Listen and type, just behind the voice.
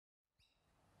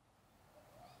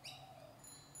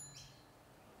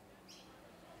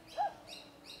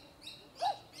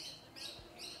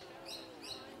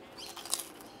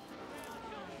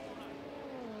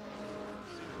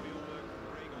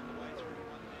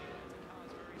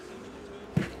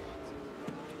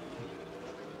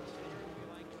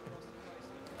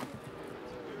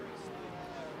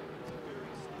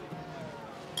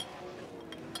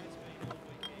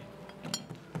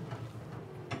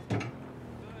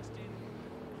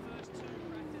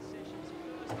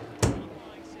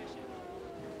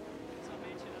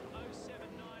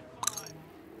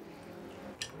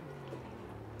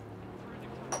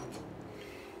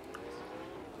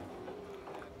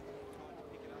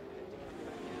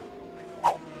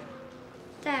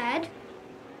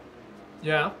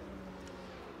Yeah?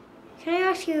 Can I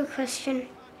ask you a question?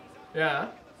 Yeah?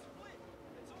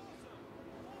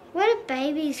 Where do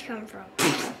babies come from?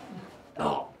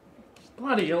 Oh,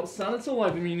 bloody hell, son, it's all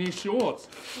over me new shorts.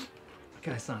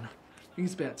 Okay, son, I think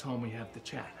it's about time we have the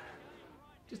chat.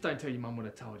 Just don't tell your mum what I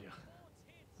told you.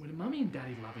 When mummy and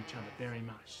daddy love each other very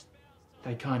much,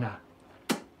 they kinda...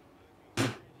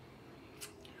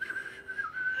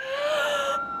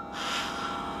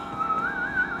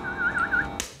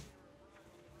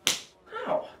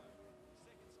 Ow!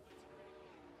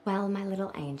 Well, my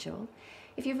little angel,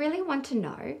 if you really want to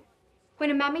know,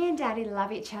 when a mummy and daddy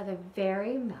love each other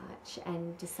very much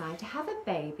and decide to have a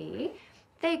baby,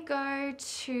 they go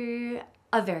to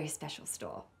a very special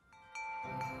store.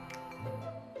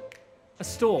 A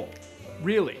store?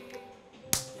 Really?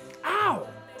 Ow!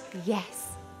 Yes,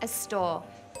 a store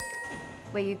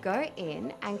where you go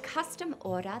in and custom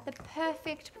order the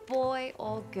perfect boy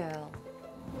or girl.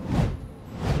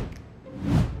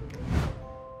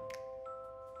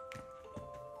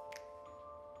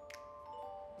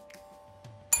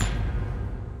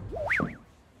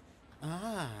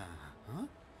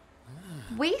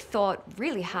 We thought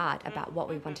really hard about what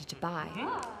we wanted to buy.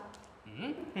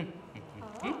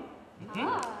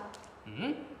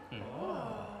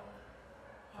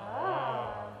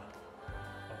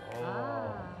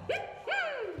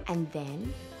 And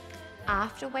then,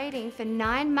 after waiting for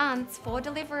 9 months for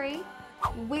delivery,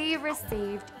 we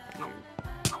received you.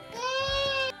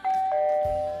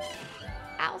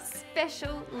 Our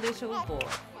special little boy.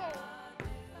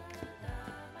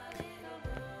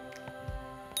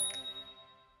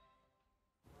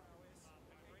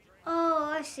 Oh,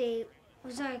 I see.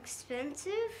 Was that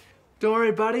expensive? Don't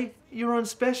worry, buddy. You're on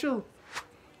special.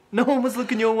 No one was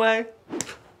looking your way.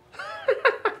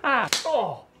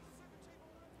 Oh.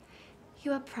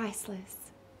 You are priceless.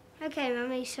 Okay,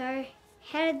 Mummy, so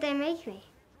how did they make me?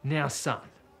 Now, son,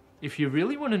 if you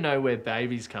really want to know where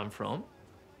babies come from,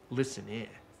 listen here.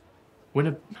 When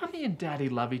a mummy and daddy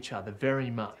love each other very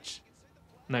much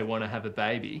and they want to have a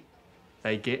baby,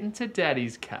 they get into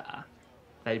daddy's car,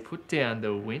 they put down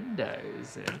the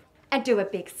windows And do a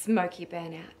big smoky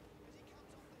burnout.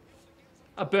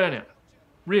 A burnout?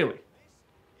 Really?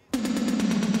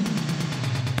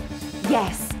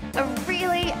 Yes, a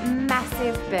really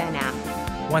massive burnout.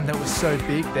 One that was so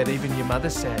big that even your mother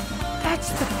said, "That's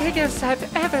the biggest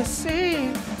I've ever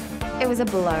seen." It was a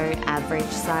below average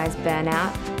size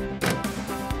burnout.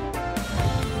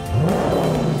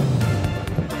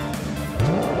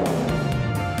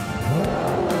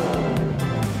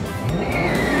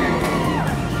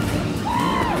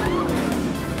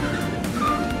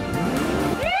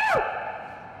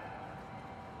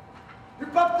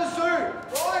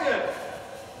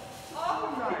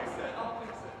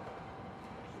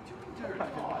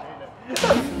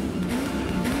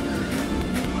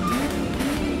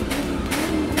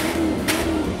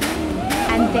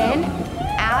 And then,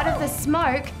 out of the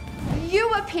smoke, you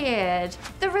appeared.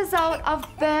 The result of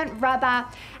burnt rubber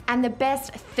and the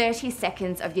best 30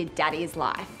 seconds of your daddy's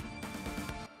life.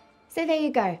 So there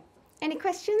you go. Any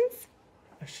questions?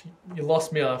 Actually, you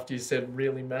lost me after you said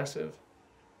really massive.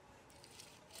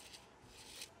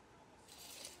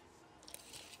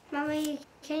 Mummy,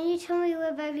 can you tell me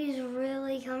where babies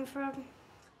really come from?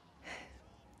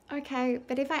 Okay,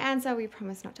 but if I answer, we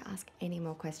promise not to ask any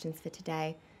more questions for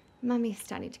today. Mummy's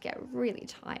starting to get really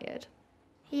tired.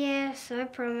 Yes, I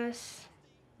promise.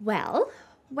 Well,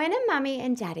 when a mummy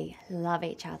and daddy love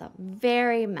each other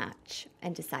very much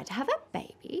and decide to have a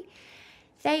baby,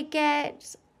 they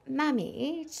get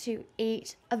mummy to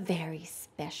eat a very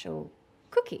special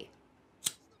cookie.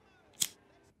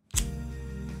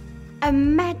 A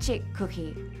magic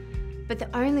cookie. But the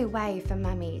only way for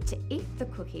mummy to eat the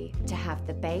cookie to have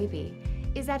the baby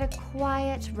is at a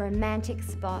quiet, romantic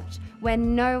spot where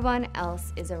no one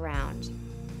else is around.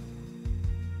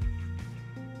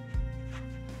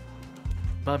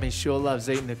 Mummy sure loves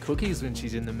eating the cookies when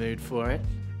she's in the mood for it.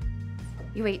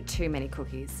 You eat too many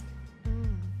cookies.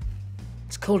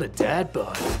 It's called a dad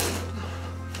bod.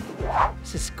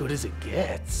 It's as good as it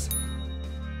gets.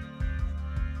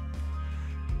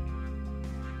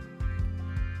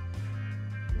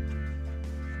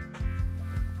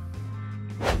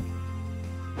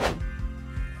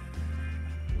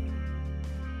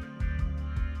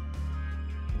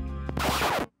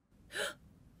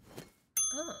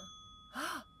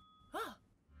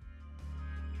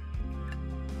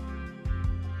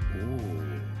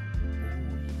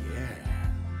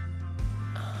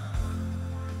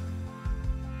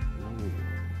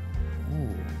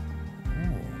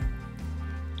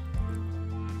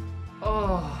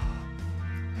 Oh.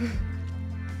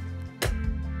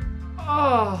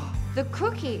 The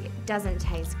cookie doesn't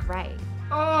taste great,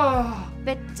 Oh!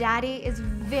 but Daddy is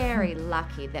very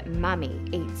lucky that Mummy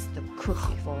eats the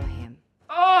cookie for him.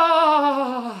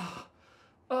 Oh!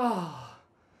 Oh!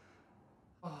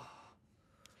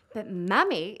 But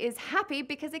Mummy is happy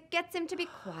because it gets him to be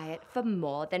quiet for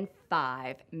more than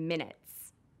 5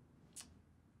 minutes.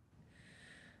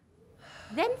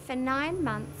 Then for 9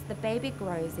 months, the baby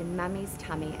grows in Mummy's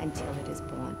tummy until it is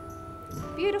born.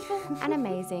 Beautiful and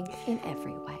amazing in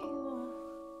every way.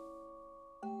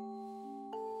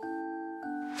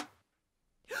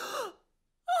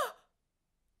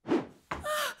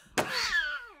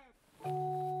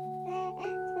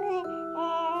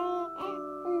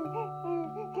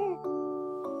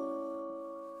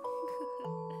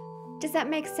 Does that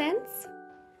make sense?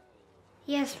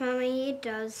 Yes, Mummy, it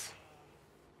does.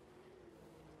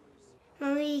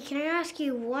 Mummy, can I ask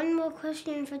you one more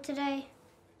question for today?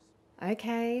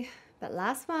 Okay, but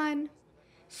last one.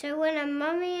 So when a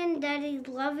Mummy and Daddy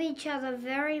love each other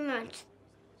very much,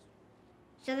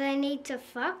 do they need to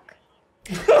fuck?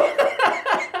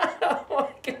 Oh my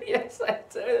God, yes, I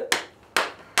do.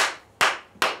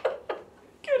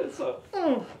 Get us up.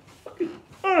 Oh, fucking.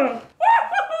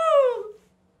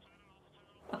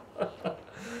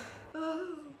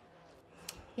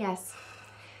 Yes.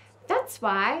 That's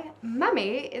why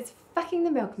Mummy is fucking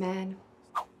the milkman.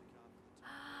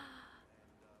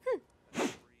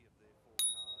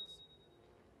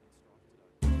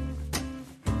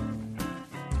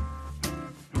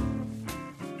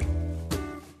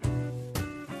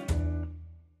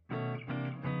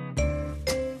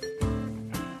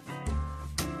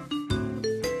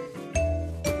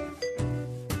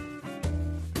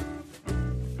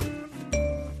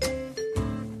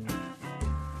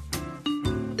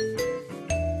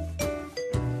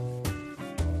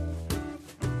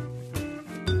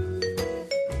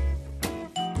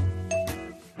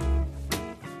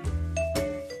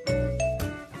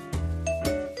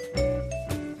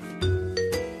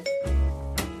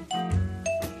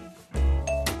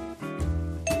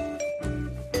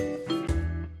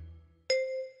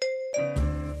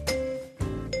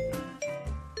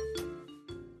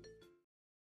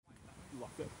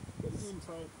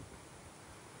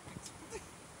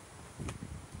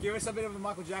 Give us a bit of a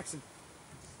Michael Jackson.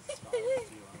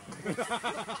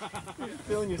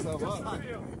 Feeling yourself up.